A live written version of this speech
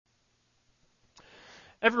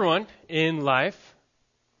Everyone in life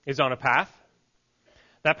is on a path.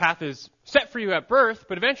 That path is set for you at birth,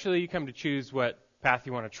 but eventually you come to choose what path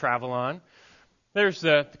you want to travel on. There's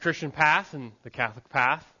the Christian path and the Catholic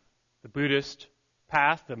path, the Buddhist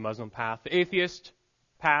path, the Muslim path, the atheist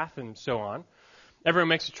path, and so on. Everyone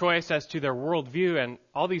makes a choice as to their worldview, and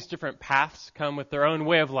all these different paths come with their own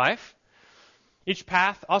way of life. Each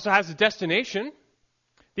path also has a destination.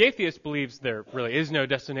 The atheist believes there really is no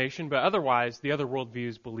destination, but otherwise, the other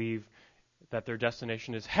worldviews believe that their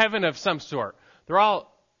destination is heaven of some sort. They're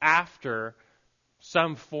all after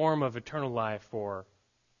some form of eternal life or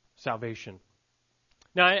salvation.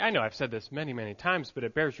 Now, I know I've said this many, many times, but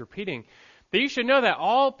it bears repeating, that you should know that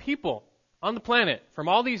all people on the planet, from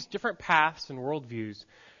all these different paths and worldviews,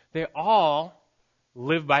 they all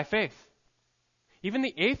live by faith. Even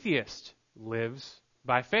the atheist lives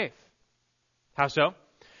by faith. How so?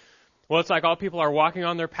 Well, it's like all people are walking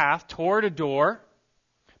on their path toward a door,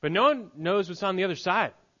 but no one knows what's on the other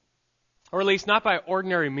side, or at least not by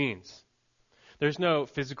ordinary means. There's no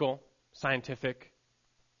physical, scientific,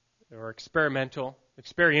 or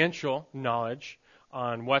experiential knowledge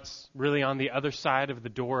on what's really on the other side of the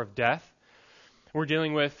door of death. We're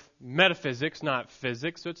dealing with metaphysics, not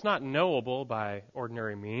physics, so it's not knowable by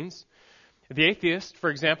ordinary means. The atheist, for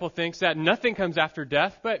example, thinks that nothing comes after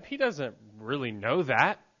death, but he doesn't really know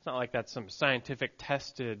that. It's not like that's some scientific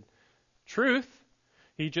tested truth.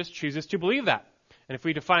 He just chooses to believe that. And if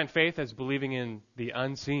we define faith as believing in the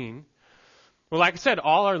unseen, well, like I said,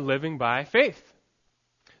 all are living by faith.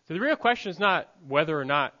 So the real question is not whether or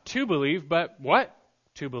not to believe, but what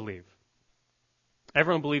to believe.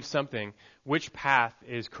 Everyone believes something. Which path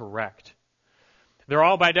is correct? They're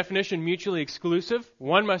all, by definition, mutually exclusive.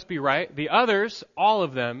 One must be right. The others, all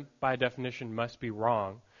of them, by definition, must be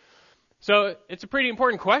wrong. So it's a pretty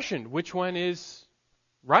important question. Which one is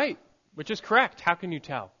right? Which is correct? How can you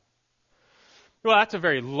tell? Well, that's a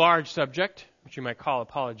very large subject, which you might call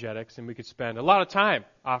apologetics, and we could spend a lot of time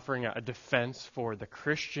offering a defense for the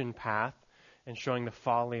Christian path and showing the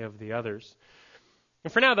folly of the others.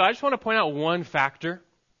 And for now, though, I just want to point out one factor.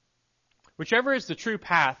 Whichever is the true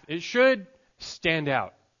path, it should stand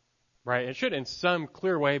out, right? It should in some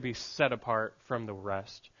clear way be set apart from the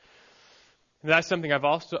rest. And that's something I've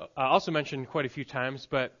also mentioned quite a few times,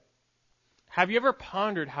 but have you ever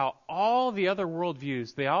pondered how all the other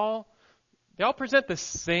worldviews, they all present the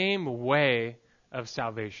same way of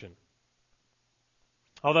salvation?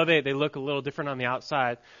 Although they look a little different on the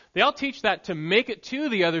outside, they all teach that to make it to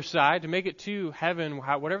the other side, to make it to heaven,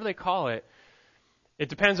 whatever they call it, it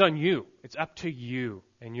depends on you. It's up to you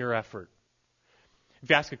and your effort. If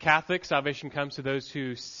you ask a Catholic, salvation comes to those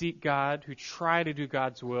who seek God, who try to do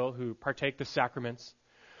God's will, who partake the sacraments.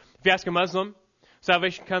 If you ask a Muslim,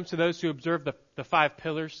 salvation comes to those who observe the 5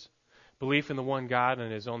 pillars, belief in the one God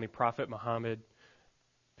and his only prophet, Muhammad,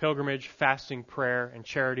 pilgrimage, fasting, prayer, and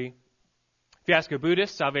charity. If you ask a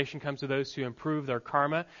Buddhist, salvation comes to those who improve their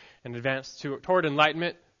karma and advance toward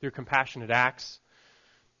enlightenment through compassionate acts,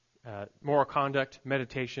 moral conduct,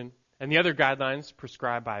 meditation, and the other guidelines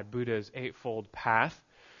prescribed by Buddha's 8-fold path.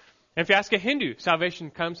 And if you ask a Hindu, salvation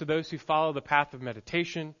comes to those who follow the path of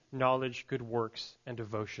meditation, knowledge, good works, and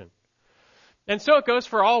devotion. And so it goes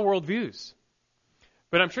for all worldviews.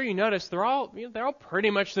 But I'm sure you notice they're all pretty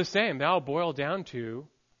much the same. They all boil down to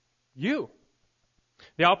you.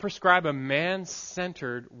 They all prescribe a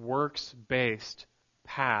man-centered, works-based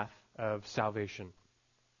path of salvation,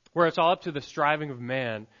 where it's all up to the striving of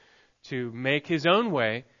man to make his own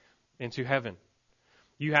way into heaven.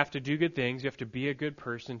 You have to do good things. You have to be a good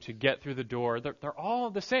person to get through the door. They're all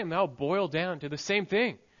the same. They all boil down to the same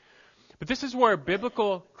thing. But this is where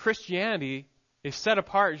biblical Christianity is set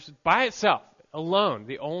apart just by itself, alone,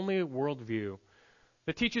 the only worldview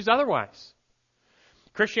that teaches otherwise.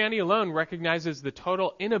 Christianity alone recognizes the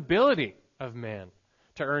total inability of man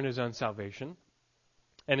to earn his own salvation,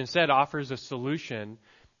 and instead offers a solution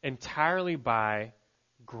entirely by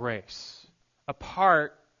grace,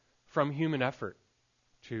 apart from human effort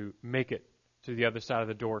to make it to the other side of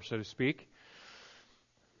the door, so to speak.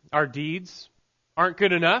 Our deeds aren't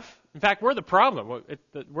good enough. In fact, we're the problem.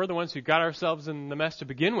 We're the ones who got ourselves in the mess to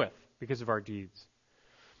begin with because of our deeds.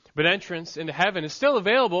 But entrance into heaven is still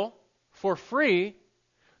available for free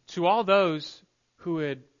to all those who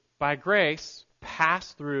would, by grace,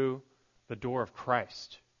 pass through the door of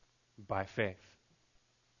Christ by faith.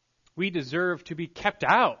 We deserve to be kept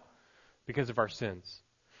out because of our sins.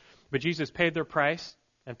 But Jesus paid their price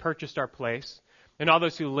and purchased our place, and all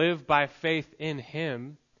those who live by faith in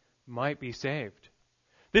him might be saved.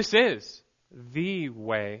 This is the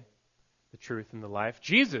way, the truth, and the life.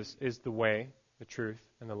 Jesus is the way, the truth,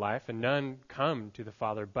 and the life, and none come to the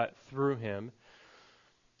Father but through him.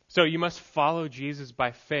 So you must follow Jesus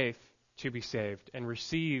by faith to be saved and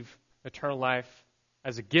receive eternal life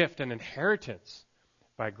as a gift and inheritance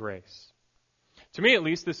by grace. To me, at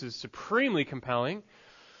least, this is supremely compelling.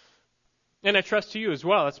 And I trust to you as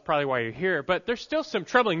well. That's probably why you're here. But there's still some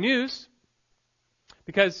troubling news,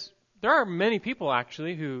 because there are many people,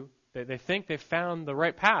 actually, who they think they've found the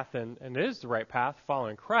right path, and it is the right path,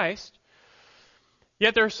 following Christ.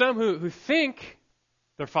 Yet there are some who think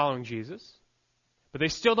they're following Jesus, but they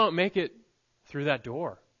still don't make it through that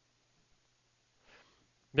door.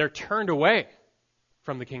 They're turned away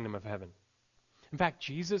from the kingdom of heaven. In fact,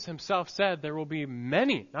 Jesus himself said there will be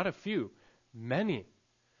many, not a few, many,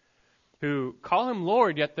 who call him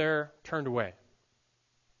Lord, yet they're turned away.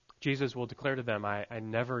 Jesus will declare to them, I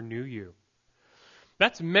never knew you.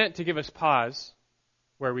 That's meant to give us pause,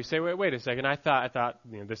 where we say, wait a second, I thought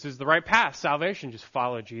this is the right path, salvation, just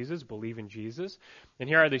follow Jesus, believe in Jesus. And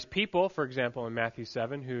here are these people, for example, in Matthew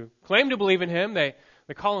 7, who claim to believe in him, they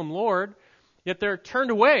call him Lord, yet they're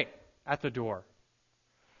turned away at the door.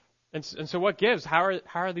 And so what gives? How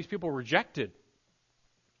are these people rejected?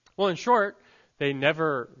 Well, in short, they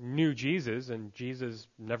never knew Jesus, and Jesus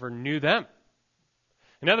never knew them.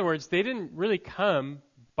 In other words, they didn't really come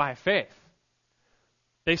by faith.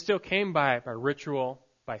 They still came by ritual,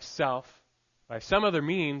 by self, by some other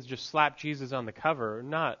means, just slapped Jesus on the cover,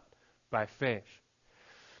 not by faith.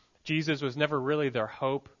 Jesus was never really their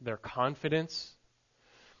hope, their confidence.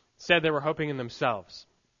 Instead, they were hoping in themselves.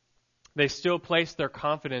 They still placed their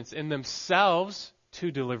confidence in themselves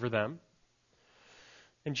to deliver them.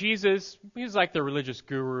 And Jesus, he was like their religious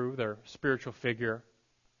guru, their spiritual figure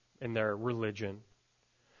in their religion.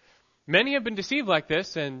 Many have been deceived like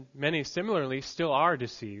this, and many similarly still are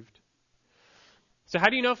deceived. So how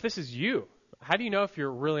do you know if this is you? How do you know if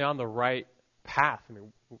you're really on the right path? I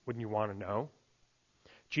mean, wouldn't you want to know?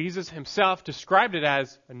 Jesus himself described it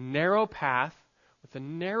as a narrow path with a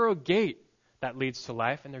narrow gate that leads to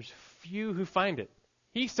life, and there's few who find it.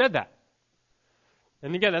 He said that.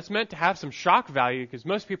 And again, that's meant to have some shock value, because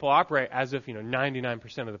most people operate as if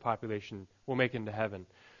 99% of the population will make it into heaven.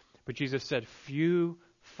 But Jesus said, few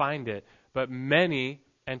find it, but many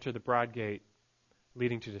enter the broad gate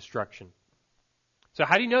leading to destruction. So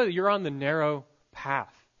how do you know that you're on the narrow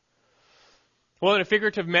path? Well, in a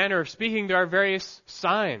figurative manner of speaking, there are various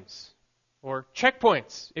signs or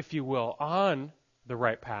checkpoints, if you will, on the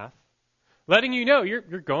right path, letting you know you're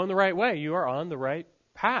going the right way. You are on the right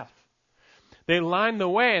path. They line the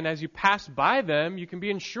way, and as you pass by them, you can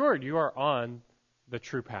be ensured you are on the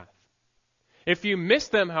true path. If you miss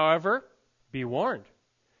them, however, be warned.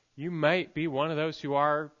 You might be one of those who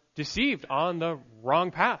are deceived on the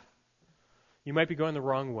wrong path. You might be going the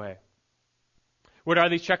wrong way. What are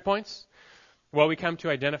these checkpoints? Well, we come to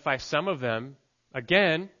identify some of them,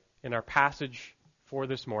 again, in our passage for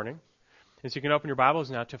this morning. And so you can open your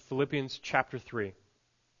Bibles now to Philippians chapter 3.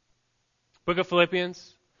 Book of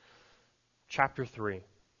Philippians, chapter 3.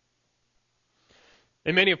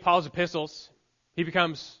 In many of Paul's epistles, he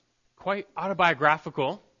becomes quite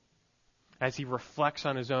autobiographical as he reflects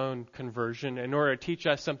on his own conversion in order to teach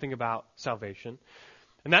us something about salvation.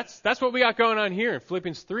 And that's what we got going on here in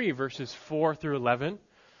Philippians 3, verses 4 through 11.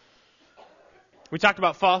 We talked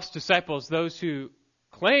about false disciples, those who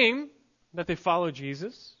claim that they follow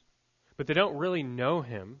Jesus, but they don't really know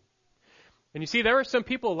him. And you see, there were some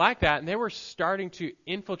people like that, and they were starting to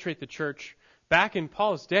infiltrate the church back in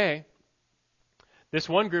Paul's day. This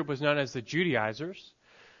one group was known as the Judaizers,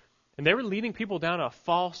 and they were leading people down a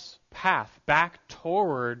false path back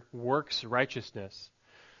toward works righteousness.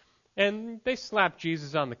 And they slapped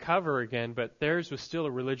Jesus on the cover again, but theirs was still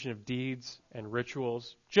a religion of deeds and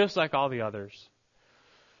rituals, just like all the others.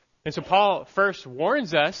 And so Paul first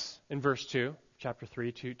warns us in verse 2, chapter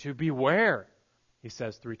 3, to beware, he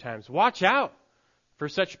says 3 times. Watch out for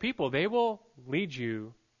such people. They will lead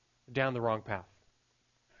you down the wrong path.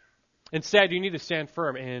 Instead, you need to stand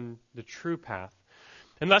firm in the true path.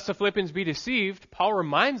 And lest the Philippians be deceived, Paul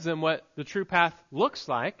reminds them what the true path looks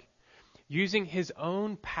like using his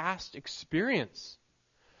own past experience.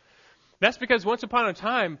 That's because once upon a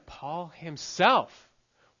time, Paul himself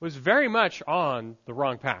was very much on the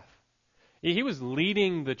wrong path. He was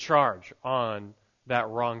leading the charge on that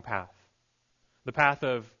wrong path. The path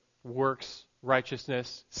of works,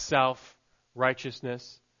 righteousness,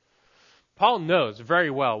 self-righteousness. Paul knows very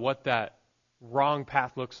well what that wrong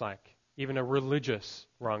path looks like, even a religious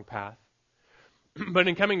wrong path. But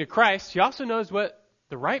in coming to Christ, he also knows what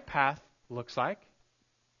the right path looks like.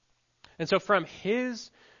 And so from his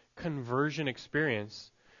conversion experience,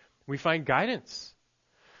 we find guidance.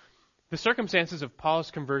 The circumstances of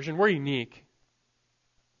Paul's conversion were unique,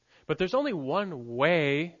 but there's only one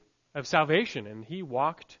way of salvation, and he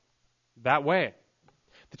walked that way.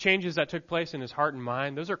 The changes that took place in his heart and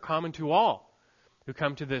mind, those are common to all who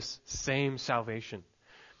come to this same salvation.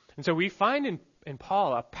 And so we find in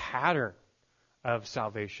Paul a pattern of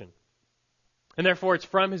salvation. And therefore, it's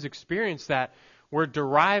from his experience that we're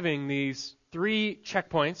deriving these 3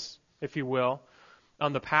 checkpoints, if you will,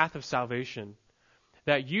 on the path of salvation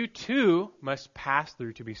that you too must pass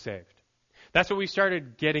through to be saved. That's what we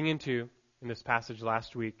started getting into in this passage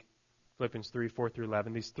last week, Philippians 3, 4 through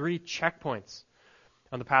 11. These 3 checkpoints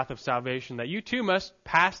on the path of salvation that you too must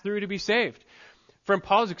pass through to be saved. From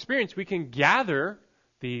Paul's experience, we can gather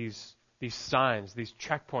these signs, these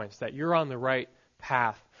checkpoints that you're on the right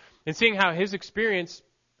path. And seeing how his experience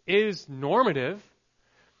is normative,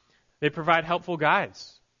 they provide helpful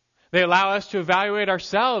guides. They allow us to evaluate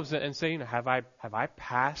ourselves and say, have I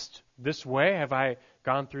passed this way? Have I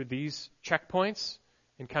gone through these checkpoints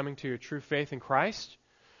in coming to a true faith in Christ?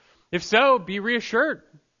 If so, be reassured.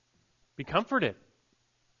 Be comforted.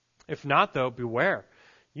 If not, though, beware.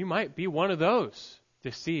 You might be one of those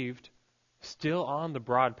deceived, still on the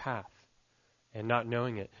broad path and not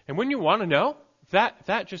knowing it. And when you want to know, if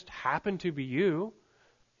that just happened to be you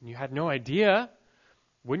and you had no idea,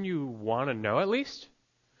 wouldn't you want to know at least?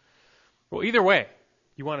 Well, either way,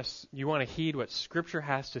 you want to heed what Scripture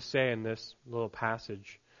has to say in this little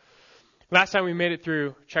passage. Last time we made it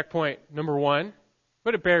through checkpoint number 1,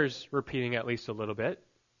 but it bears repeating at least a little bit.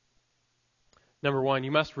 Number 1,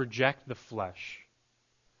 you must reject the flesh.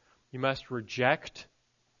 You must reject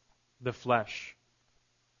the flesh.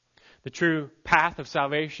 The true path of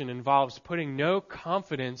salvation involves putting no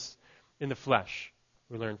confidence in the flesh.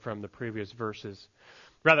 We learned from the previous verses.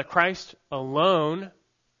 Rather, Christ alone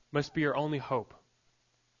must be your only hope.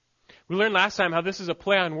 We learned last time how this is a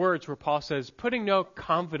play on words where Paul says, putting no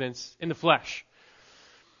confidence in the flesh.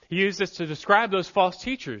 He used this to describe those false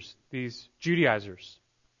teachers, these Judaizers,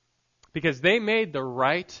 because they made the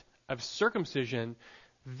rite of circumcision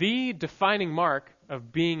the defining mark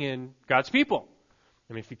of being in God's people.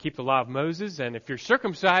 I mean, if you keep the law of Moses and if you're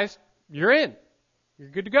circumcised, you're in. You're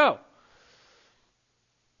good to go.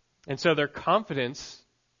 And so their confidence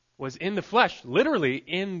was in the flesh, literally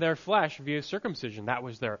in their flesh via circumcision. That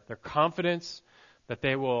was their confidence that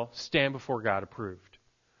they will stand before God approved.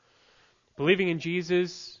 Believing in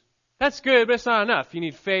Jesus, that's good, but it's not enough. You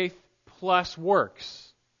need faith plus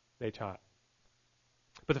works, they taught.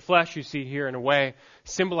 But the flesh, you see here, in a way,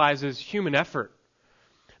 symbolizes human effort.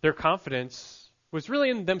 Their confidence was really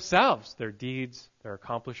in themselves, their deeds, their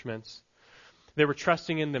accomplishments. They were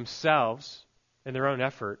trusting in themselves, in their own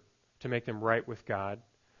effort, to make them right with God.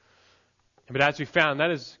 But as we found,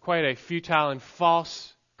 that is quite a futile and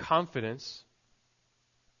false confidence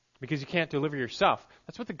because you can't deliver yourself.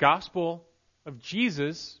 That's what the gospel of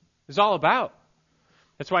Jesus is all about.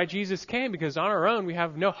 That's why Jesus came, because on our own we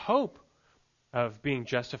have no hope of being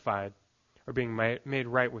justified or being made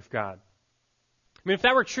right with God. I mean, if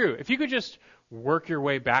that were true, if you could just work your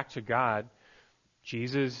way back to God,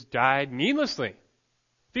 Jesus died needlessly.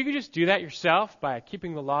 If you could just do that yourself by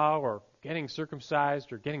keeping the law or getting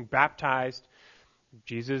circumcised or getting baptized,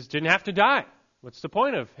 Jesus didn't have to die. What's the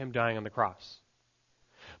point of him dying on the cross?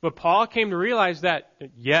 But Paul came to realize that,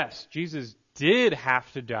 yes, Jesus did have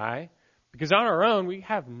to die, because on our own we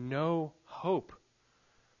have no hope.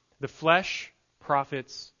 The flesh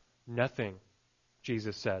profits nothing,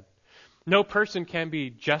 Jesus said. No person can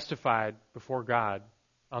be justified before God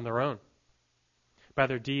on their own, by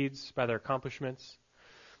their deeds, by their accomplishments.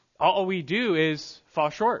 All we do is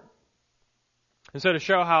fall short. And so to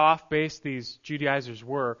show how off base these Judaizers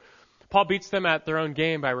were, Paul beats them at their own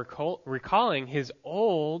game by recalling his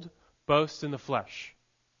old boast in the flesh.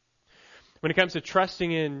 When it comes to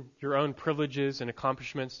trusting in your own privileges and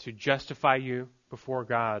accomplishments to justify you before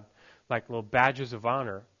God, like little badges of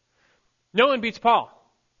honor, no one beats Paul.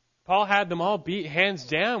 Paul had them all beat hands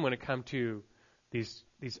down when it comes to these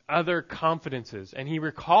other confidences. And he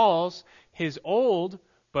recalls his old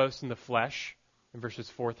boast in the flesh in verses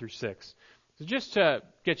 4 through 6. So just to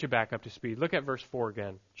get you back up to speed, look at verse 4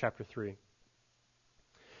 again, chapter 3.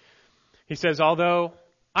 He says, although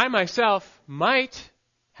I myself might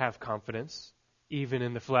have confidence, even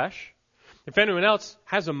in the flesh, if anyone else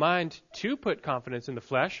has a mind to put confidence in the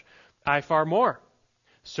flesh, I far more,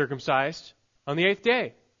 circumcised on the 8th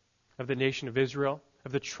day, of the nation of Israel,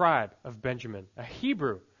 of the tribe of Benjamin, a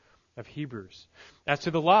Hebrew of Hebrews, as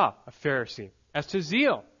to the law, a Pharisee, as to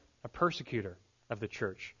zeal, a persecutor of the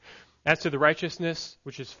church, as to the righteousness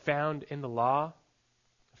which is found in the law,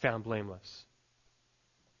 found blameless.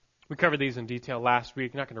 We covered these in detail last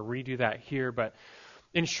week. I'm not going to redo that here, but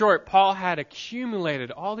in short, Paul had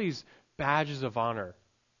accumulated all these badges of honor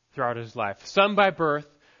throughout his life, some by birth,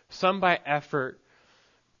 some by effort,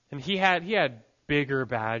 and he had bigger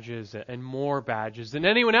badges and more badges than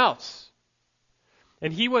anyone else.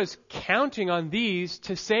 And he was counting on these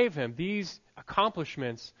to save him. These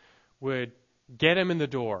accomplishments would get him in the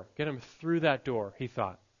door, get him through that door, he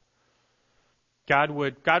thought.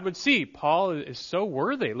 God would see, Paul is so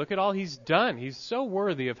worthy. Look at all he's done. He's so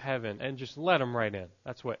worthy of heaven, and just let him right in.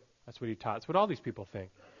 That's what he taught. That's what all these people think.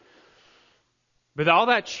 But all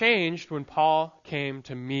that changed when Paul came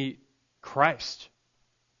to meet Christ.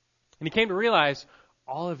 And he came to realize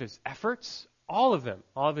all of his efforts, all of them,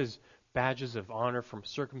 all of his badges of honor from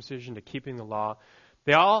circumcision to keeping the law,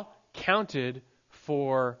 they all counted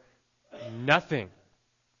for nothing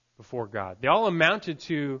before God. They all amounted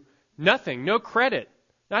to nothing, no credit,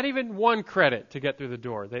 not even one credit to get through the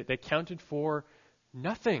door. They counted for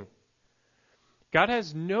nothing. God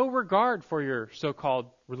has no regard for your so-called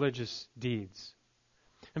religious deeds.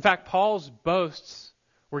 In fact, Paul's boasts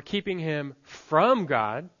were keeping him from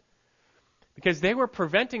God because they were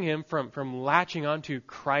preventing him from latching onto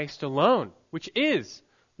Christ alone, which is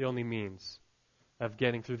the only means of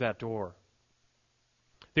getting through that door.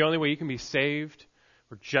 The only way you can be saved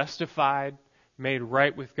or justified, made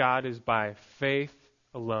right with God, is by faith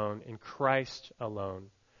alone, in Christ alone.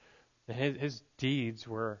 And his deeds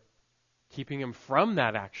were keeping him from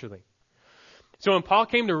that, actually. So when Paul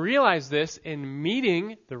came to realize this in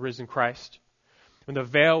meeting the risen Christ, when the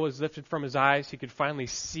veil was lifted from his eyes, he could finally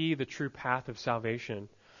see the true path of salvation.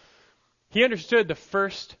 He understood the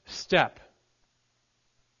first step,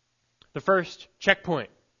 the first checkpoint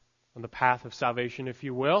on the path of salvation, if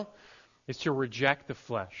you will, is to reject the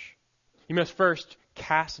flesh. You must first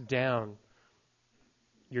cast down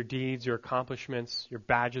your deeds, your accomplishments, your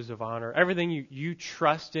badges of honor, everything you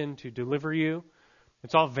trust in to deliver you.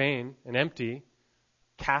 It's all vain and empty.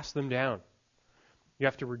 Cast them down. You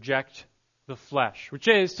have to reject the flesh, which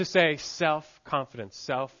is to say self-confidence,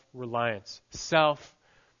 self-reliance,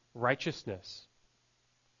 self-righteousness.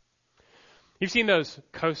 You've seen those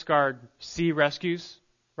Coast Guard sea rescues,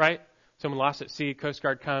 right? Someone lost at sea, Coast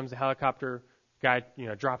Guard comes, the helicopter guy,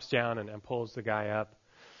 drops down and pulls the guy up.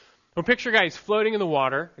 Well, picture a guy, he's floating in the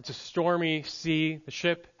water. It's a stormy sea. The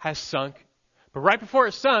ship has sunk. But right before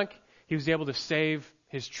it sunk, he was able to save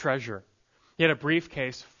his treasure. He had a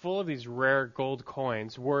briefcase full of these rare gold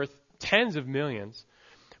coins worth tens of millions.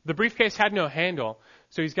 The briefcase had no handle,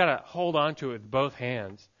 so he's got to hold on to it with both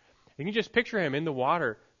hands. You can just picture him in the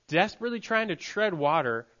water, desperately trying to tread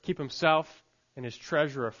water, keep himself and his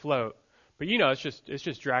treasure afloat. But it's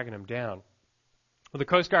just dragging him down. Well, the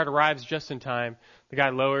Coast Guard arrives just in time. The guy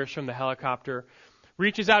lowers from the helicopter,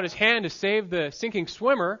 reaches out his hand to save the sinking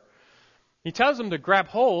swimmer. He tells him to grab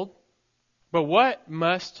hold, but what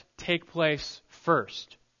must take place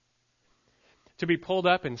first? To be pulled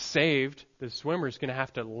up and saved, the swimmer's going to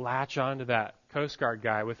have to latch onto that Coast Guard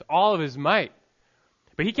guy with all of his might.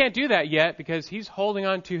 But he can't do that yet because he's holding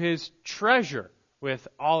on to his treasure with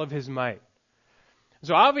all of his might.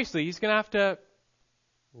 So obviously he's going to have to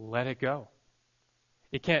let it go.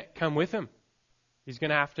 It can't come with him. He's going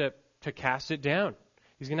to have to cast it down.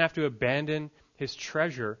 He's going to have to abandon his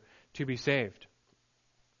treasure to be saved.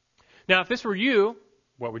 Now, if this were you,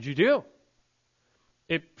 what would you do?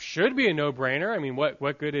 It should be a no-brainer. I mean,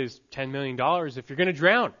 what good is $10 million if you're going to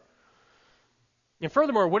drown? And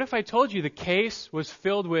furthermore, what if I told you the case was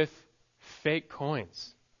filled with fake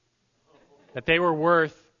coins? That they were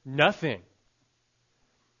worth nothing?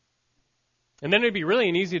 And then it'd be really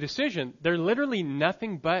an easy decision. They're literally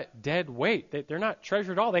nothing but dead weight. They're not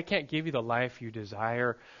treasure at all. They can't give you the life you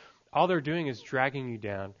desire. All they're doing is dragging you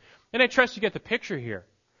down. And I trust you get the picture here.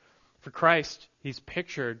 For Christ, he's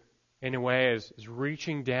pictured in a way as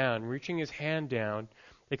reaching down, reaching his hand down,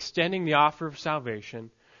 extending the offer of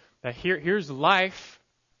salvation. That here's life,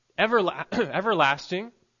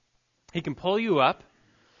 everlasting. He can pull you up.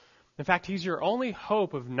 In fact, he's your only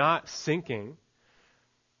hope of not sinking.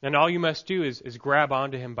 And all you must do is grab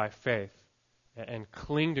onto him by faith and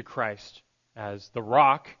cling to Christ as the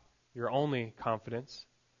rock, your only confidence.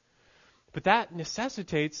 But that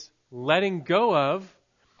necessitates letting go of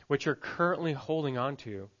what you're currently holding on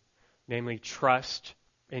to, namely trust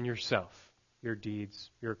in yourself, your deeds,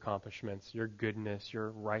 your accomplishments, your goodness, your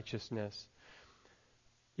righteousness.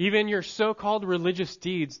 Even your so-called religious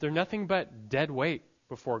deeds, they're nothing but dead weight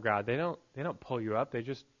before God. They don't pull you up, they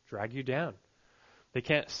just drag you down. They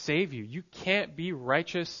can't save you. You can't be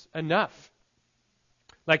righteous enough.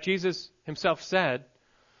 Like Jesus himself said,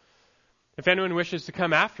 if anyone wishes to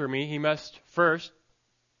come after me, he must first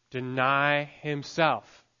deny himself,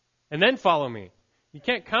 and then follow me. You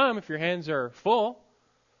can't come if your hands are full.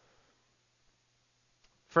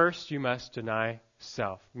 First, you must deny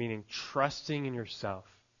self, meaning trusting in yourself.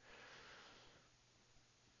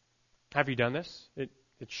 Have you done this? It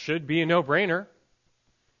should be a no-brainer.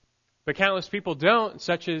 But countless people don't,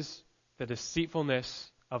 such as the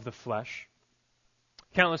deceitfulness of the flesh.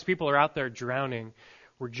 Countless people are out there drowning,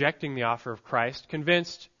 rejecting the offer of Christ,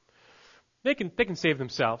 convinced they can save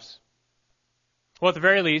themselves. Well, at the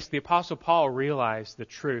very least, the Apostle Paul realized the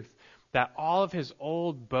truth that all of his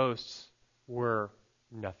old boasts were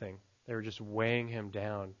nothing. They were just weighing him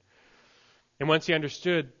down. And once he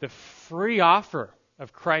understood the free offer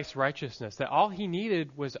of Christ's righteousness, that all he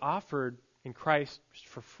needed was offered in Christ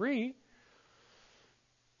for free,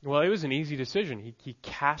 well, it was an easy decision. He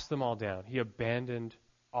cast them all down. He abandoned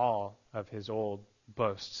all of his old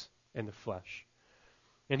boasts in the flesh.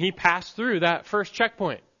 And he passed through that first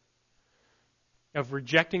checkpoint of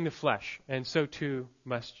rejecting the flesh, and so too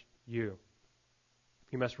must you.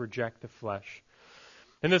 You must reject the flesh.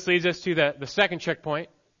 And this leads us to the second checkpoint,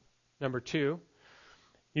 number 2.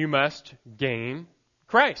 You must gain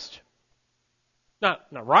Christ. Not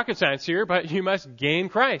rocket science here, but you must gain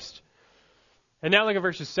Christ. And now look at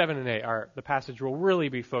verses 7 and 8, the passage we'll really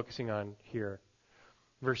be focusing on here.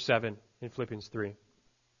 Verse 7 in Philippians 3.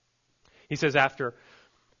 He says after,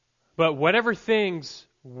 but whatever things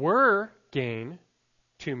were gain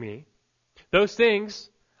to me, those things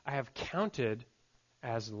I have counted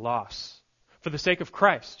as loss for the sake of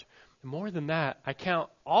Christ. And more than that, I count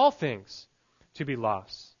all things to be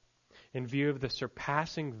loss in view of the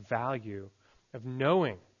surpassing value of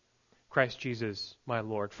knowing Christ Jesus my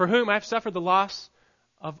Lord, for whom I've suffered the loss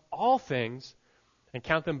of all things and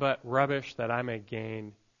count them but rubbish that I may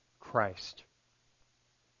gain Christ.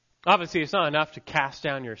 Obviously, it's not enough to cast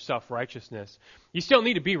down your self-righteousness. You still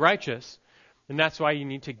need to be righteous, and that's why you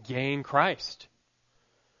need to gain Christ.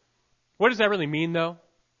 What does that really mean, though?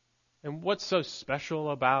 And what's so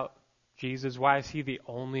special about Jesus? Why is he the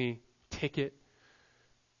only ticket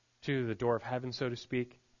to the door of heaven, so to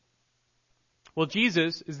speak? Well,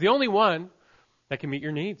 Jesus is the only one that can meet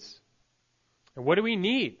your needs. And what do we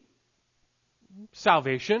need?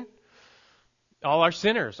 Salvation. All are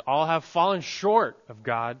sinners. All have fallen short of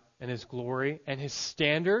God and his glory and his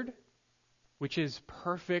standard, which is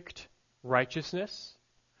perfect righteousness.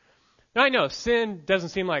 Now, I know sin doesn't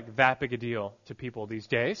seem like that big a deal to people these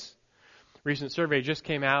days. A recent survey just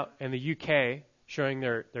came out in the UK showing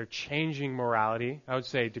they're changing morality. I would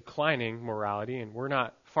say declining morality, and we're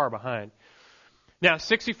not far behind. Now,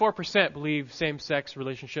 64% believe same-sex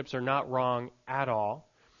relationships are not wrong at all.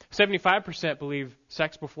 75% believe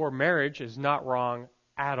sex before marriage is not wrong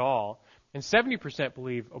at all. And 70%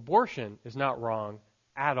 believe abortion is not wrong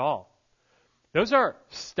at all. Those are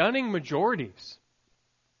stunning majorities.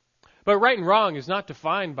 But right and wrong is not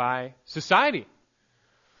defined by society.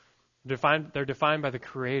 They're defined by the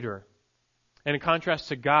Creator. And in contrast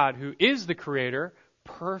to God, who is the Creator,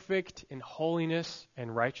 perfect in holiness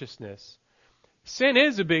and righteousness, sin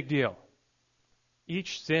is a big deal.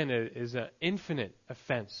 Each sin is an infinite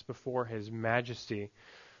offense before his majesty.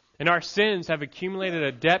 And our sins have accumulated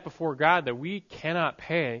a debt before God that we cannot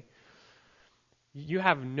pay. You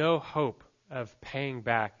have no hope of paying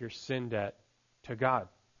back your sin debt to God.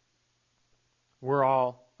 We're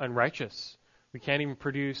all unrighteous. We can't even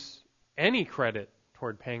produce any credit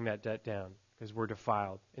toward paying that debt down because we're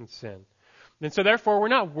defiled in sin. And so therefore, we're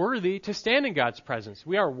not worthy to stand in God's presence.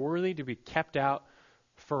 We are worthy to be kept out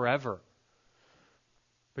forever.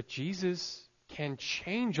 But Jesus can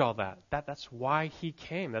change all that. That's why he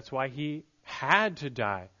came. That's why he had to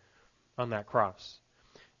die on that cross.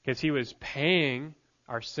 Because he was paying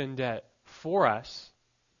our sin debt for us,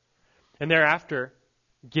 and thereafter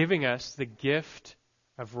giving us the gift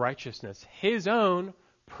of righteousness, his own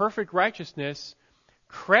perfect righteousness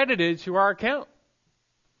credited to our account,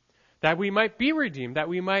 that we might be redeemed, that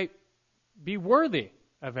we might be worthy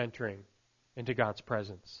of entering into God's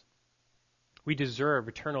presence. We deserve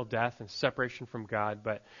eternal death and separation from God,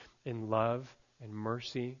 but in love and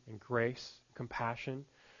mercy and grace, compassion,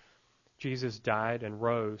 Jesus died and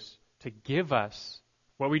rose to give us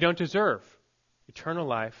what we don't deserve, eternal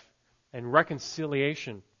life and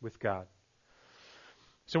reconciliation with God.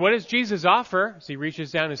 So what does Jesus offer as he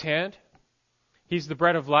reaches down his hand? He's the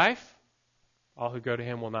bread of life. All who go to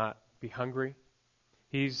him will not be hungry.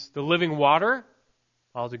 He's the living water.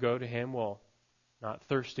 All who go to him will not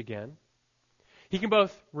thirst again. He can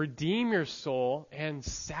both redeem your soul and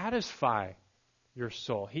satisfy your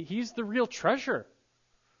soul. He's the real treasure.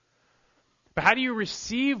 But how do you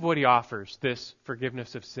receive what he offers, this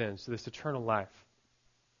forgiveness of sins, this eternal life?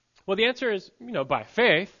 Well, the answer is, by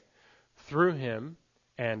faith, through him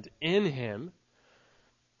and in him.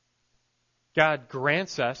 God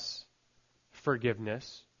grants us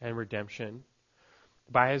forgiveness and redemption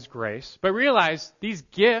by his grace. But realize these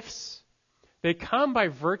gifts, they come by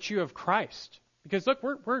virtue of Christ. Because look,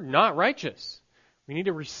 we're not righteous. We need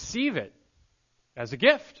to receive it as a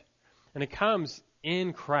gift. And it comes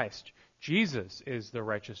in Christ. Jesus is the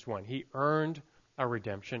righteous one. He earned our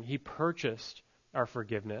redemption. He purchased our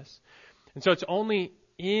forgiveness. And so it's only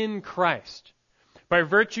in Christ, by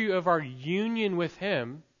virtue of our union with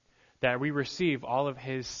him, that we receive all of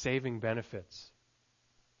his saving benefits.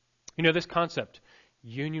 This concept,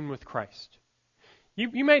 union with Christ.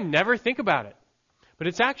 You may never think about it, but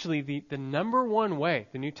it's actually the number one way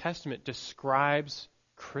the New Testament describes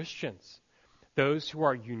Christians, those who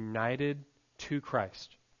are united to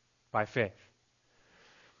Christ by faith.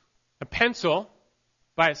 A pencil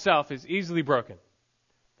by itself is easily broken.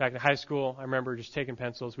 Back in high school, I remember just taking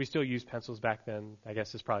pencils. We still use pencils back then. I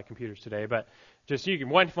guess it's probably computers today, but just you can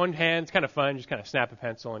one hand. It's kind of fun. Just kind of snap a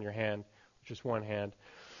pencil in your hand with just one hand.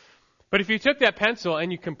 But if you took that pencil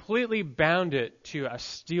and you completely bound it to a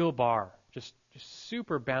steel bar, just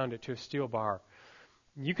super bound it to a steel bar,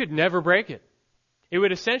 you could never break it. It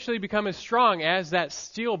would essentially become as strong as that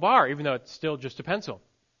steel bar, even though it's still just a pencil.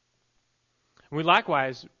 And we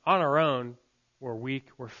likewise, on our own, we're weak,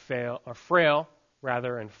 we're frail,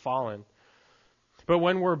 and fallen. But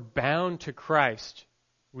when we're bound to Christ,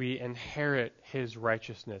 we inherit his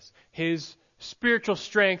righteousness. His spiritual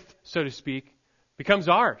strength, so to speak, becomes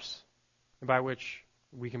ours, by which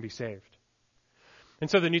we can be saved. And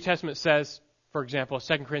so the New Testament says, for example,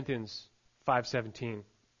 2 Corinthians 5:17,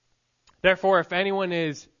 therefore, if anyone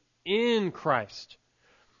is in Christ,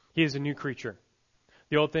 he is a new creature.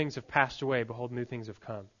 The old things have passed away. Behold, new things have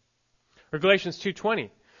come. Or Galatians 2:20,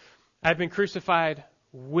 I have been crucified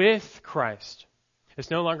with Christ. It's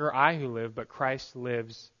no longer I who live, but Christ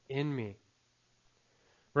lives in me.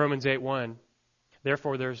 Romans 8:1,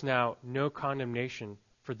 therefore there is now no condemnation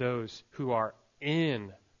for those who are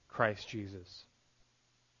in Christ Jesus.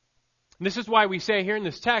 And this is why we say here in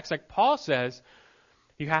this text, like Paul says,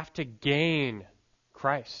 you have to gain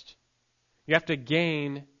Christ. You have to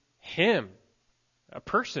gain him, a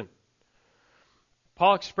person.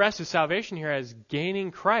 Paul expresses salvation here as gaining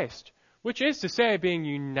Christ, which is to say being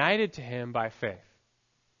united to him by faith.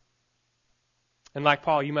 And like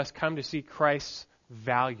Paul, you must come to see Christ's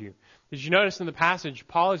value. Did you notice in the passage,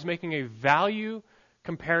 Paul is making a value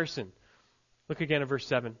comparison. Look again at verse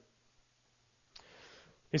 7.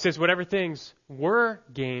 He says, whatever things were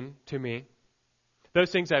gain to me,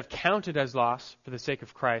 those things I have counted as loss for the sake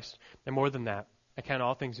of Christ, and more than that, I count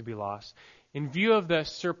all things to be loss, in view of the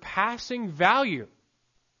surpassing value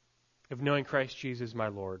of knowing Christ Jesus my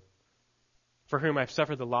Lord, for whom I've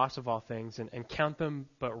suffered the loss of all things, and count them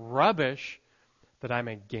but rubbish, that I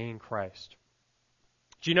may gain Christ.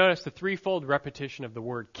 Do you notice the threefold repetition of the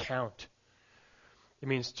word count? It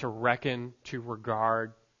means to reckon, to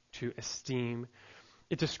regard, to esteem.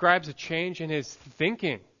 It describes a change in his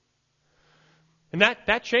thinking. And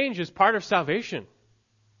that change is part of salvation.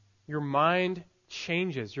 Your mind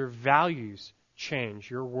changes, your values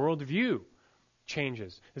change, your worldview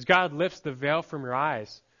changes. As God lifts the veil from your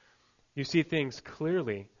eyes, you see things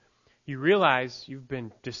clearly. You realize you've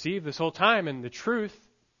been deceived this whole time, and the truth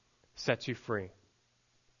sets you free.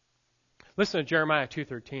 Listen to Jeremiah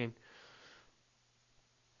 2:13.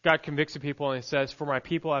 God convicts the people and he says, for my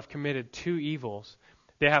people have committed two evils.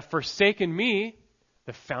 They have forsaken me,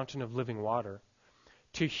 the fountain of living water,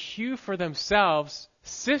 to hew for themselves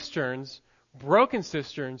cisterns, broken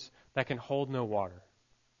cisterns that can hold no water.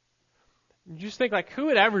 You just think, like, who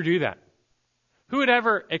would ever do that? Who would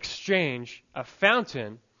ever exchange a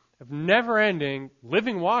fountain of never-ending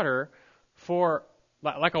living water for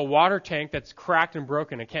like a water tank that's cracked and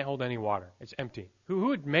broken and can't hold any water? It's empty. Who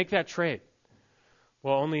would make that trade?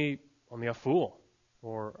 Well, only a fool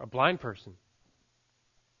or a blind person.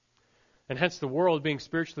 And hence the world, being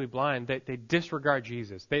spiritually blind, they disregard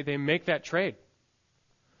Jesus. They make that trade.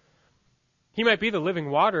 He might be the living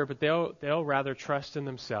water, but they'll rather trust in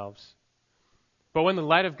themselves. But when the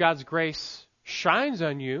light of God's grace shines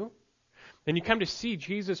on you, then you come to see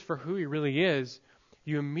Jesus for who he really is.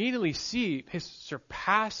 You immediately see his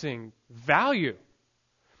surpassing value.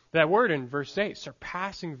 That word in verse 8,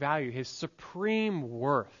 surpassing value, his supreme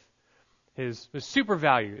worth, his super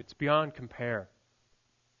value. It's beyond compare.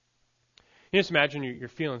 You just imagine you're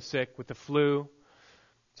feeling sick with the flu.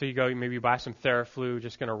 So you go, maybe you buy some Theraflu,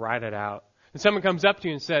 just going to ride it out. And someone comes up to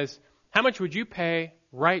you and says, how much would you pay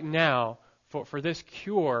right now for this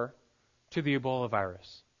cure to the Ebola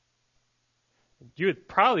virus? you would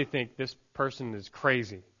probably think this person is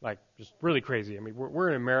crazy, like just really crazy. I mean, we're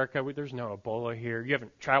in America. There's no Ebola here. You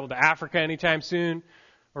haven't traveled to Africa anytime soon,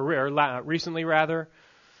 or recently rather.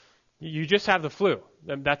 You just have the flu.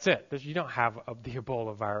 That's it. You don't have the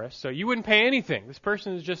Ebola virus, so you wouldn't pay anything. This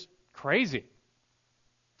person is just crazy.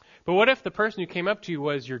 But what if the person who came up to you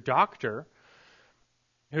was your doctor,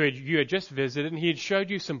 you had just visited, and he had showed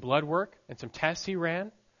you some blood work and some tests he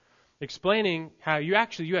ran, explaining how you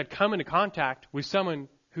had come into contact with someone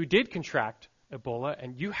who did contract Ebola,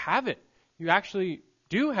 and you have it. You actually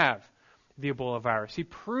do have the Ebola virus. He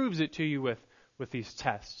proves it to you with these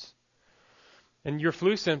tests. And your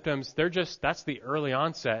flu symptoms, that's the early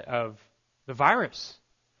onset of the virus.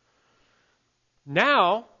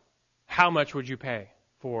 Now, how much would you pay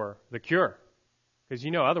for the cure? Because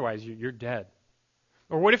otherwise you're dead.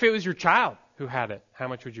 Or what if it was your child who had it? How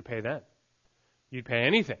much would you pay then? You'd pay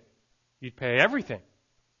anything. You'd pay everything.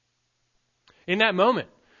 In that moment,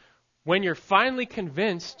 when you're finally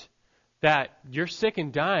convinced that you're sick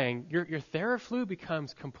and dying, your Theraflu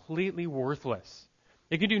becomes completely worthless.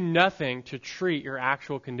 It can do nothing to treat your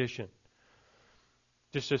actual condition.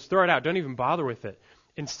 Just throw it out. Don't even bother with it.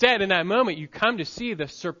 Instead, in that moment, you come to see the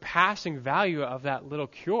surpassing value of that little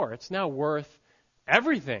cure. It's now worth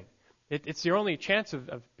everything. It's your only chance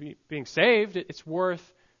of being saved. It's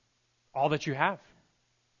worth all that you have.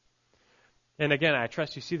 And again, I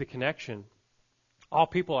trust you see the connection. All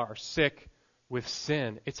people are sick with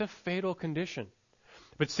sin. It's a fatal condition.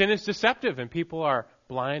 But sin is deceptive, and people are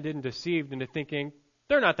blinded and deceived into thinking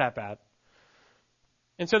they're not that bad.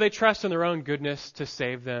 And so they trust in their own goodness to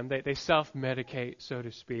save them. They self-medicate, so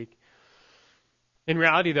to speak. In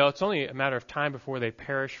reality, though, it's only a matter of time before they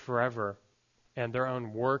perish forever, and their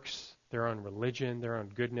own works, their own religion, their own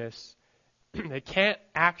goodness, they can't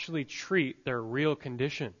actually treat their real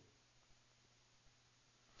condition.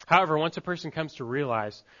 However, once a person comes to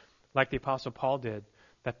realize, like the Apostle Paul did,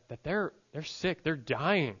 that they're sick, they're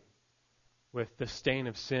dying with the stain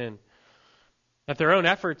of sin, that their own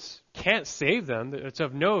efforts can't save them, that it's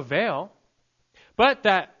of no avail, but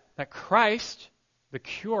that Christ, the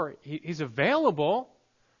cure, He's available,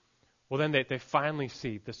 well then they finally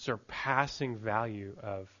see the surpassing value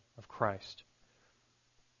of Christ.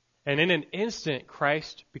 And in an instant,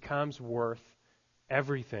 Christ becomes worth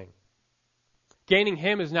everything. Gaining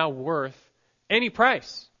Him is now worth any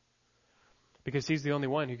price, because He's the only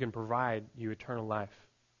one who can provide you eternal life.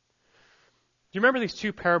 Do you remember these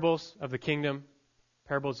two parables of the kingdom?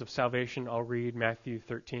 Parables of salvation. I'll read Matthew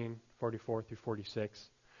 13:44 through 46.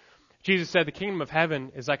 Jesus said, "The kingdom of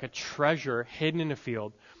heaven is like a treasure hidden in a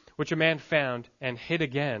field, which a man found and hid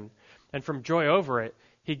again. And from joy over it,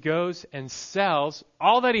 he goes and sells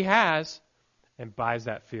all that he has and buys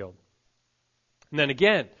that field. And then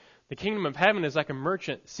again, the kingdom of heaven is like a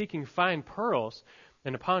merchant seeking fine pearls.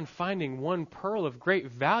 And upon finding one pearl of great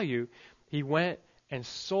value, he went and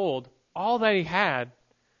sold all that he had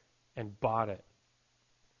and bought it."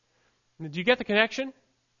 Do you get the connection?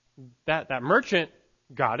 That merchant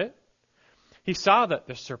got it. He saw that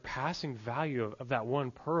the surpassing value of that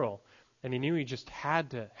one pearl, and he knew he just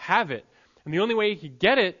had to have it. And the only way he could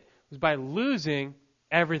get it was by losing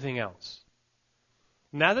everything else.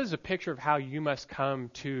 Now this is a picture of how you must come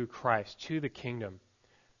to Christ, to the kingdom,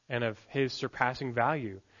 and of His surpassing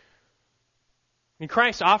value. And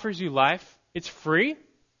Christ offers you life. It's free.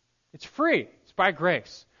 It's free. It's by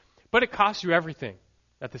grace. But it costs you everything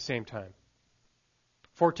at the same time.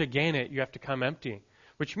 For to gain it, you have to come empty,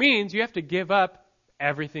 which means you have to give up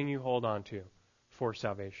everything you hold on to for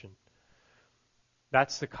salvation.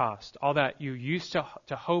 That's the cost. All that you used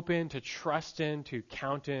to hope in, to trust in, to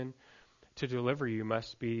count in, to deliver you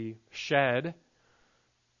must be shed,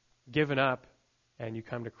 given up, and you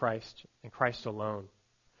come to Christ and Christ alone.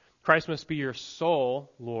 Christ must be your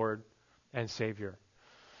sole Lord and Savior.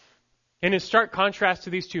 And in stark contrast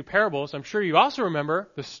to these two parables, I'm sure you also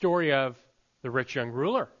remember the story of the rich young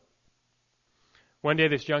ruler. One day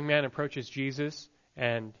this young man approaches Jesus,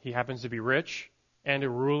 and he happens to be rich and a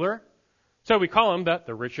ruler. So we call him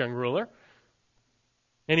the rich young ruler.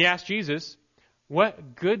 And he asks Jesus,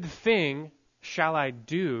 "What good thing shall I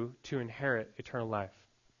do to inherit eternal life?"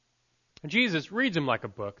 And Jesus reads him like a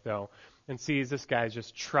book, though, and sees this guy's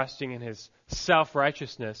just trusting in his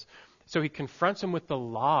self-righteousness. So he confronts him with the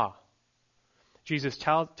law. Jesus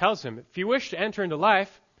tells him, if you wish to enter into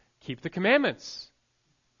life, keep the commandments.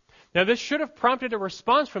 Now, this should have prompted a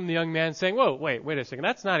response from the young man saying, whoa, wait a second,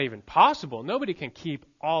 that's not even possible. Nobody can keep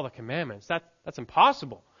all the commandments. That's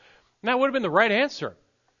impossible. And that would have been the right answer,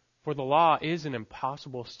 for the law is an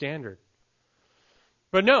impossible standard.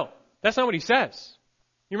 But no, that's not what he says.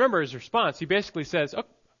 You remember his response. He basically says, oh,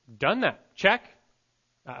 done that. Check.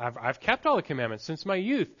 I've kept all the commandments since my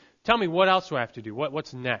youth. Tell me, what else do I have to do?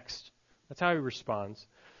 What's next? That's how he responds.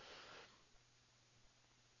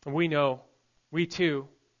 And we know, we too,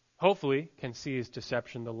 hopefully, can see his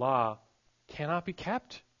deception. The law cannot be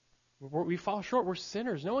kept. We fall short. We're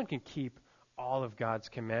sinners. No one can keep all of God's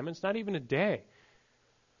commandments, not even a day.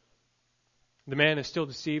 The man is still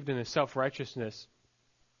deceived in his self-righteousness.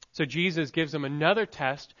 So Jesus gives him another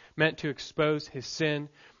test meant to expose his sin,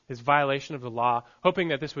 his violation of the law, hoping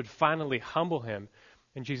that this would finally humble him.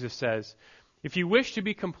 And Jesus says, if you wish to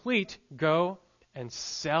be complete, go and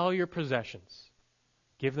sell your possessions.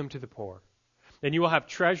 Give them to the poor. Then you will have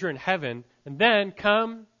treasure in heaven, and then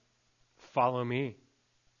come, follow me.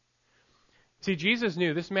 See, Jesus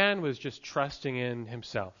knew this man was just trusting in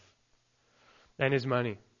himself and his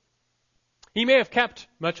money. He may have kept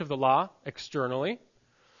much of the law externally,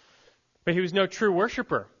 but he was no true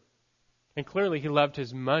worshiper. And clearly he loved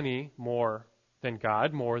his money more than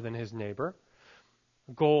God, more than his neighbor.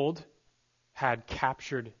 Gold had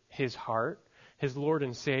captured his heart. His Lord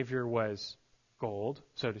and Savior was gold,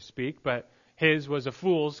 so to speak, but his was a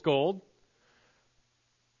fool's gold.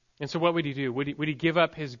 And so what would he do? Would he give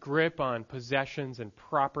up his grip on possessions and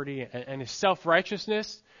property and his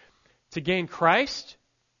self-righteousness to gain Christ,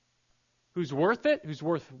 who's worth it, who's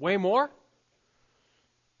worth way more?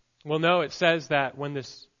 Well, no, it says that when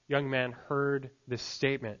this young man heard this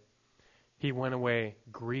statement, he went away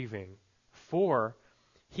grieving, for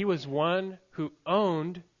he was one who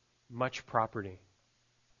owned much property.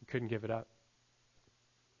 He couldn't give it up.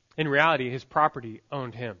 In reality, his property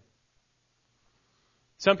owned him.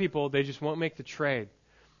 Some people, they just won't make the trade.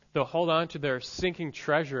 They'll hold on to their sinking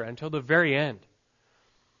treasure until the very end.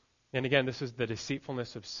 And again, this is the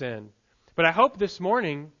deceitfulness of sin. But I hope this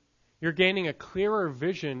morning you're gaining a clearer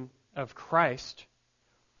vision of Christ.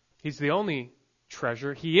 He's the only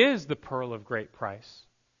treasure. He is the pearl of great price,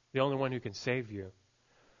 the only one who can save you.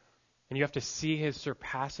 And you have to see his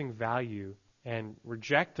surpassing value and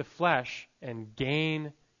reject the flesh and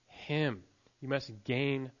gain him. You must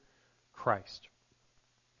gain Christ.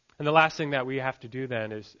 And the last thing that we have to do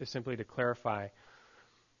then is simply to clarify,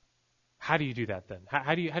 how do you do that then?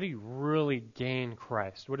 How do you really gain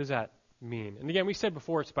Christ? What does that mean? And again, we said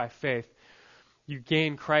before it's by faith. You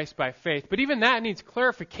gain Christ by faith. But even that needs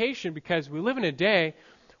clarification because we live in a day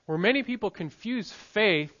where many people confuse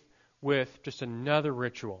faith with just another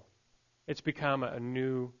ritual. It's become a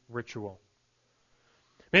new ritual.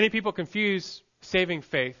 Many people confuse saving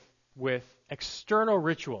faith with external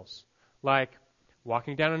rituals like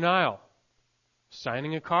walking down an aisle,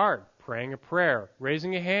 signing a card, praying a prayer,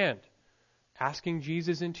 raising a hand, asking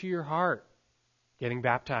Jesus into your heart, getting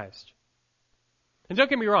baptized. And don't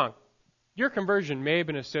get me wrong, your conversion may have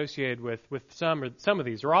been associated with some of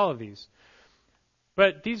these or all of these.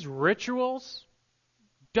 But these rituals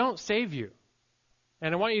don't save you.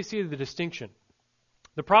 And I want you to see the distinction.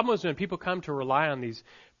 The problem is when people come to rely on these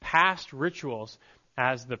past rituals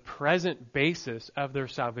as the present basis of their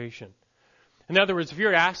salvation. In other words, if you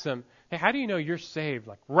were to ask them, hey, how do you know you're saved,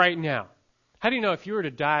 like right now? How do you know if you were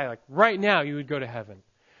to die, like right now, you would go to heaven?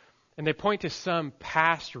 And they point to some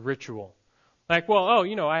past ritual. Like, well,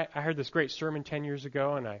 I heard this great sermon 10 years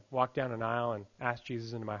ago, and I walked down an aisle and asked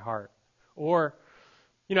Jesus into my heart. Or,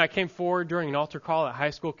 I came forward during an altar call at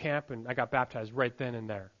high school camp, and I got baptized right then and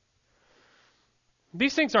there.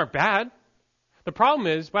 These things aren't bad. The problem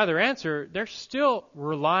is, by their answer, they're still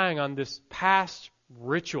relying on this past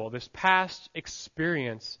ritual, this past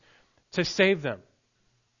experience to save them.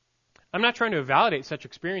 I'm not trying to validate such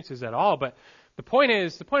experiences at all, but the point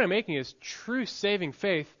I'm making is true saving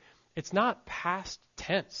faith, it's not past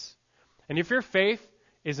tense. And if your faith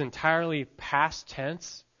is entirely past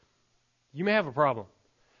tense, you may have a problem.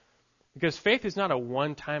 Because faith is not a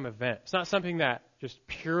one-time event. It's not something that just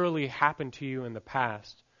purely happened to you in the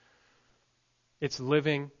past. It's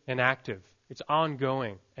living and active. It's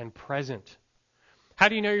ongoing and present. How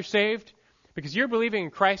do you know you're saved? Because you're believing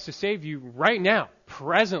in Christ to save you right now,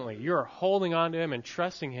 presently. You're holding on to him and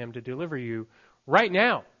trusting him to deliver you right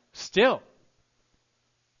now, still.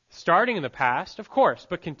 Starting in the past, of course,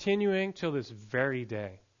 but continuing till this very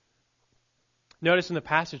day. Notice in the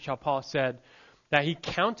passage how Paul said that he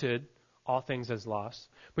counted all things as loss.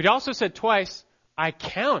 But he also said twice, I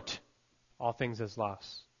count all things as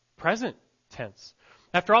loss. Present tense.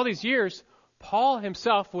 After all these years, Paul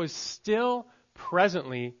himself was still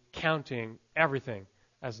presently counting everything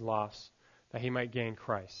as loss that he might gain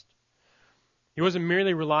Christ. He wasn't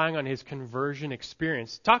merely relying on his conversion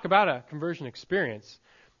experience. Talk about a conversion experience.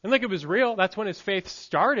 And look, it was real. That's when his faith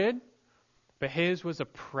started. But his was a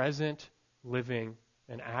present, living,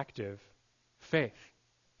 and active faith.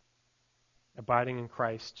 abiding in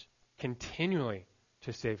Christ continually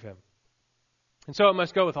to save him. And so it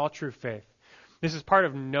must go with all true faith. This is part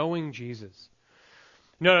of knowing Jesus.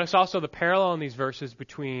 Notice also the parallel in these verses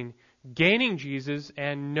between gaining Jesus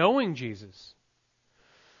and knowing Jesus.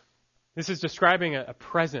 This is describing a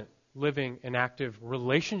present, living, and active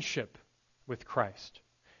relationship with Christ.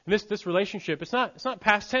 And this relationship, it's not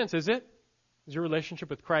past tense, is it? Is your relationship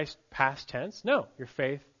with Christ past tense? No. Your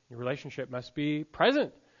faith, your relationship must be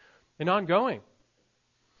present and ongoing.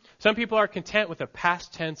 Some people are content with a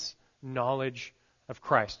past tense knowledge of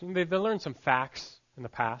Christ. And they learned some facts in the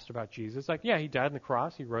past about Jesus. Like, yeah, he died on the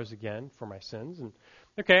cross. He rose again for my sins. And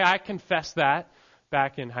okay, I confessed that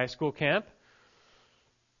back in high school camp.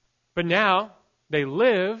 But now they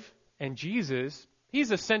live, and Jesus,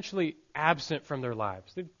 he's essentially absent from their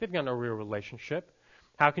lives. They've got no real relationship.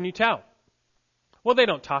 How can you tell? Well, they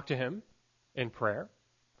don't talk to him in prayer.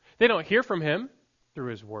 They don't hear from him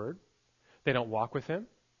through his word. They don't walk with him.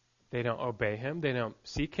 They don't obey him. They don't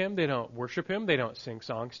seek him. They don't worship him. They don't sing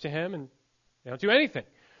songs to him. And they don't do anything.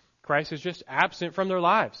 Christ is just absent from their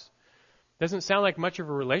lives. Doesn't sound like much of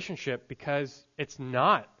a relationship because it's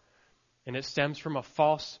not. And it stems from a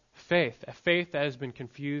false faith, a faith that has been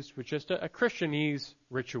confused with just a Christianese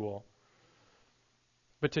ritual.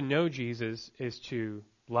 But to know Jesus is to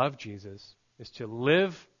love Jesus, is to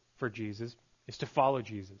live for Jesus, is to follow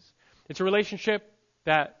Jesus. It's a relationship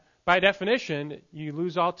that, by definition, you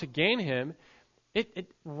lose all to gain him.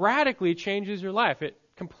 It radically changes your life. It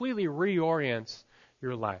completely reorients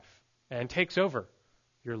your life and takes over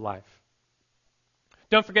your life.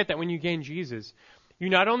 Don't forget that when you gain Jesus, you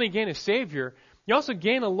not only gain a Savior, you also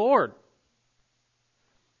gain a Lord.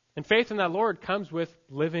 And faith in that Lord comes with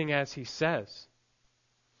living as he says.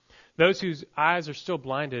 Those whose eyes are still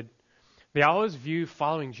blinded, they always view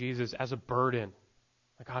following Jesus as a burden.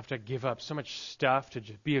 Like, I have to give up so much stuff to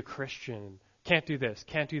just be a Christian. Can't do this,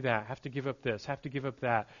 can't do that. Have to give up this, have to give up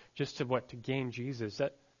that, just to gain Jesus.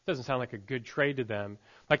 That doesn't sound like a good trade to them.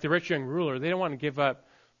 Like the rich young ruler, they don't want to give up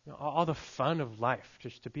all the fun of life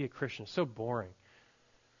just to be a Christian. It's so boring.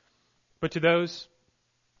 But to those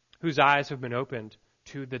whose eyes have been opened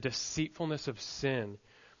to the deceitfulness of sin,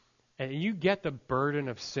 and you get the burden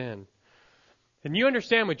of sin, and you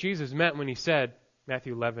understand what Jesus meant when he said,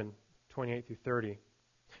 Matthew 11, 28 through 30,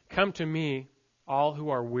 "Come to me, all who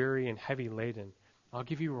are weary and heavy laden. I'll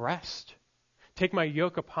give you rest. Take my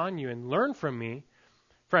yoke upon you and learn from me,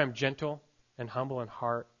 for I am gentle and humble in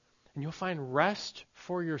heart, and you'll find rest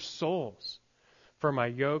for your souls. For my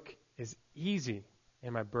yoke is easy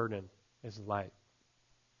and my burden is light."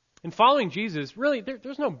 In following Jesus, really,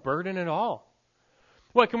 there's no burden at all.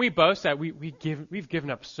 What can we boast that we've given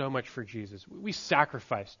up so much for Jesus? We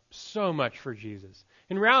sacrificed so much for Jesus.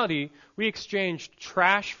 In reality, we exchanged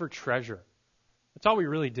trash for treasure. That's all we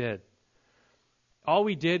really did. All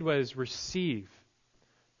we did was receive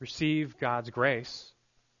God's grace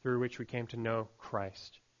through which we came to know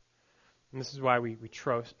Christ. And this is why we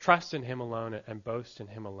trust in him alone and boast in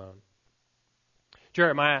him alone.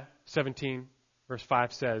 Jeremiah 17, verse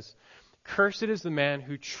 5 says, "Cursed is the man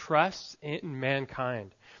who trusts in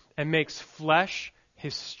mankind and makes flesh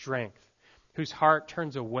his strength, whose heart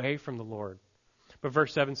turns away from the Lord." But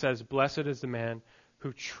verse 7 says, "Blessed is the man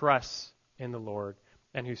who trusts in the Lord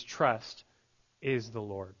and whose trust is the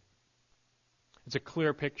Lord." It's a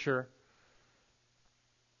clear picture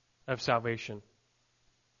of salvation.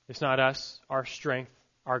 It's not us, our strength,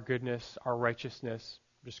 our goodness, our righteousness,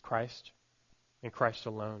 just Christ and Christ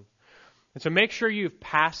alone. And so make sure you've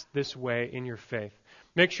passed this way in your faith.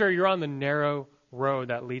 Make sure you're on the narrow road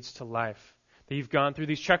that leads to life, that you've gone through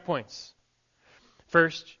these checkpoints.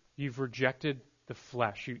 First, you've rejected the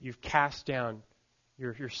flesh. You've cast down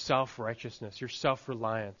your self-righteousness, your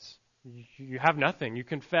self-reliance. You have nothing. You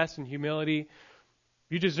confess in humility.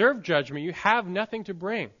 You deserve judgment. You have nothing to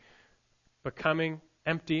bring. But coming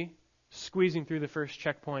empty, squeezing through the first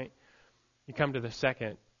checkpoint, you come to the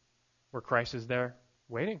second, where Christ is there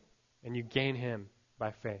waiting. And you gain him by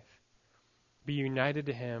faith. Be united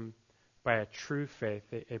to him by a true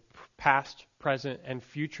faith, a past, present, and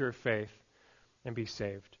future faith, and be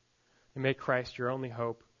saved. And make Christ your only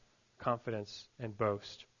hope, confidence, and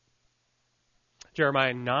boast.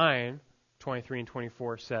 Jeremiah 9, 23 and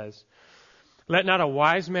 24 says, "Let not a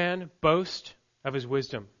wise man boast of his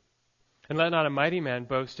wisdom, and let not a mighty man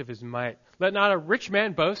boast of his might. Let not a rich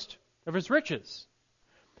man boast of his riches,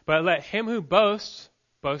 but let him who boasts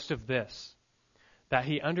boast of this, that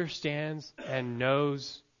he understands and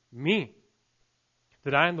knows me,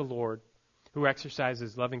 that I am the Lord who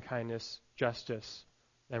exercises loving kindness, justice,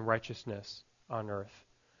 and righteousness on earth.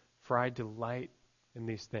 For I delight in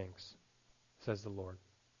these things, says the Lord."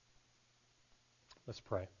 Let's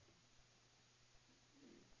pray.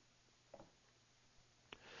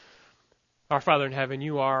 Our Father in heaven,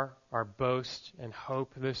 you are our boast and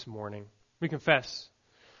hope this morning. We confess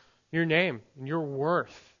your name and your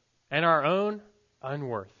worth and our own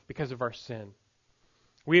unworth because of our sin.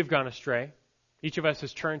 We have gone astray. Each of us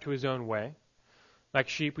has turned to his own way. Like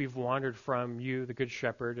sheep, we've wandered from you, the Good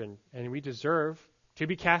Shepherd, and we deserve to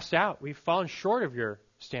be cast out. We've fallen short of your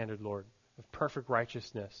standard, Lord, of perfect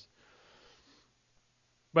righteousness.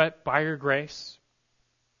 But by your grace,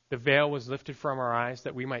 the veil was lifted from our eyes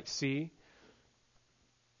that we might see.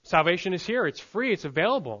 Salvation is here. It's free. It's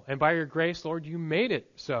available. And by your grace, Lord, you made it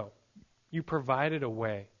so. You provided a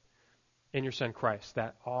way in your Son Christ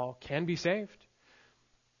that all can be saved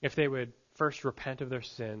if they would first repent of their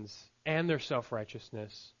sins and their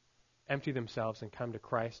self-righteousness, empty themselves and come to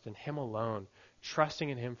Christ and Him alone, trusting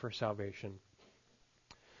in Him for salvation.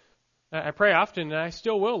 I pray often, and I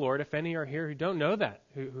still will, Lord, if any are here who don't know that,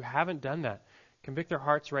 who haven't done that, convict their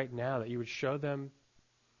hearts right now that you would show them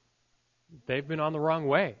they've been on the wrong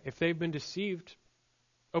way. If they've been deceived,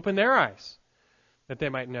 open their eyes that they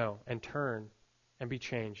might know and turn and be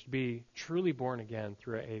changed, be truly born again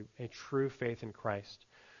through a true faith in Christ,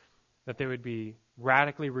 that they would be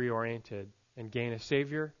radically reoriented and gain a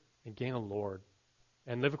Savior and gain a Lord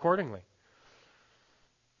and live accordingly.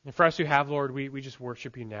 And for us who have, Lord, we just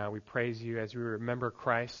worship you now. We praise you as we remember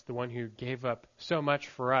Christ, the one who gave up so much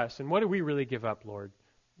for us. And what do we really give up, Lord?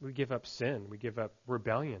 We give up sin. We give up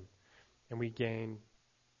rebellion. And we gain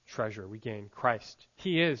treasure. We gain Christ.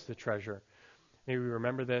 He is the treasure. May we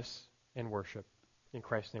remember this and worship. In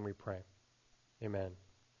Christ's name we pray. Amen.